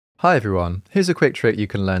Hi everyone, here's a quick trick you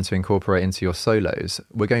can learn to incorporate into your solos.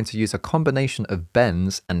 We're going to use a combination of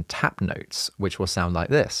bends and tap notes, which will sound like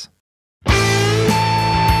this.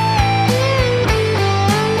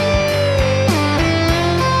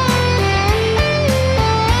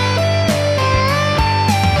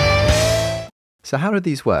 So how do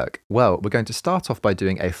these work? Well, we're going to start off by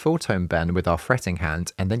doing a full tone bend with our fretting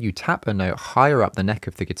hand, and then you tap a note higher up the neck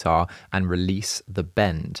of the guitar and release the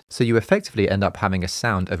bend. So you effectively end up having a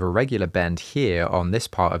sound of a regular bend here on this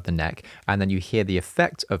part of the neck, and then you hear the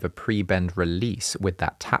effect of a pre-bend release with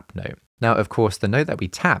that tap note. Now, of course, the note that we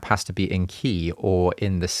tap has to be in key or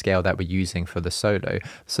in the scale that we're using for the solo.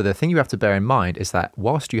 So the thing you have to bear in mind is that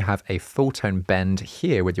whilst you have a full tone bend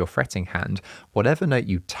here with your fretting hand, whatever note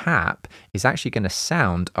you tap is actually going to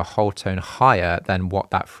sound a whole tone higher than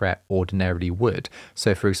what that fret ordinarily would.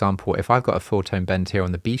 So for example, if I've got a full tone bend here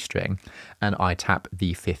on the B string and I tap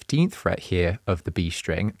the 15th fret here of the B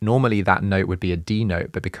string, normally that note would be a D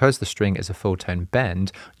note, but because the string is a full tone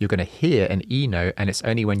bend, you're going to hear an E note, and it's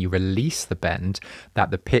only when you release the bend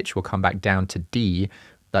that the pitch will come back down to D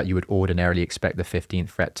that you would ordinarily expect the 15th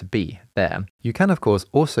fret to be there. You can of course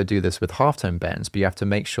also do this with halftone bends, but you have to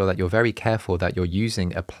make sure that you're very careful that you're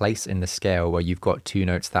using a place in the scale where you've got two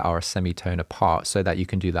notes that are a semitone apart so that you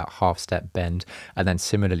can do that half step bend and then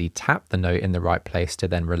similarly tap the note in the right place to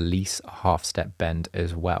then release a half step bend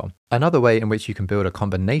as well. Another way in which you can build a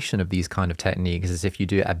combination of these kind of techniques is if you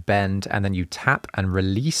do a bend and then you tap and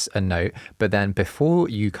release a note, but then before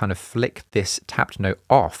you kind of flick this tapped note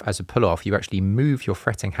off as a pull off, you actually move your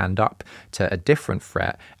fretting hand up to a different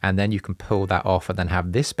fret, and then you can pull that off and then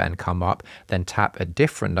have this bend come up, then tap a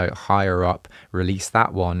different note higher up, release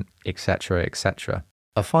that one, etc., etc.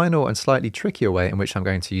 A final and slightly trickier way in which I'm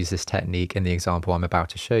going to use this technique in the example I'm about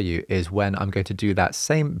to show you is when I'm going to do that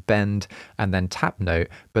same bend and then tap note,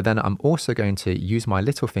 but then I'm also going to use my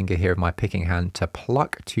little finger here of my picking hand to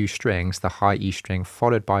pluck two strings, the high E string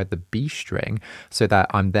followed by the B string, so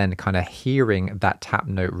that I'm then kind of hearing that tap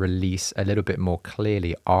note release a little bit more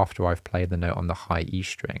clearly after I've played the note on the high E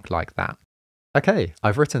string, like that. Okay,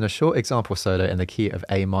 I've written a short example solo in the key of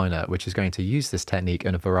A minor, which is going to use this technique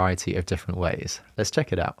in a variety of different ways. Let's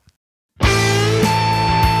check it out.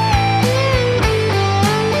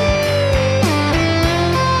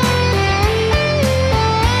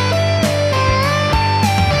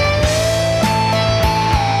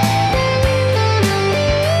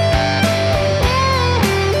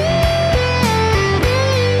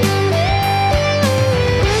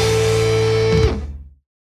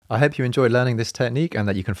 I hope you enjoyed learning this technique and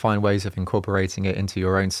that you can find ways of incorporating it into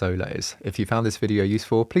your own solos. If you found this video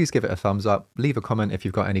useful, please give it a thumbs up, leave a comment if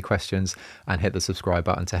you've got any questions, and hit the subscribe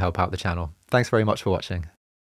button to help out the channel. Thanks very much for watching.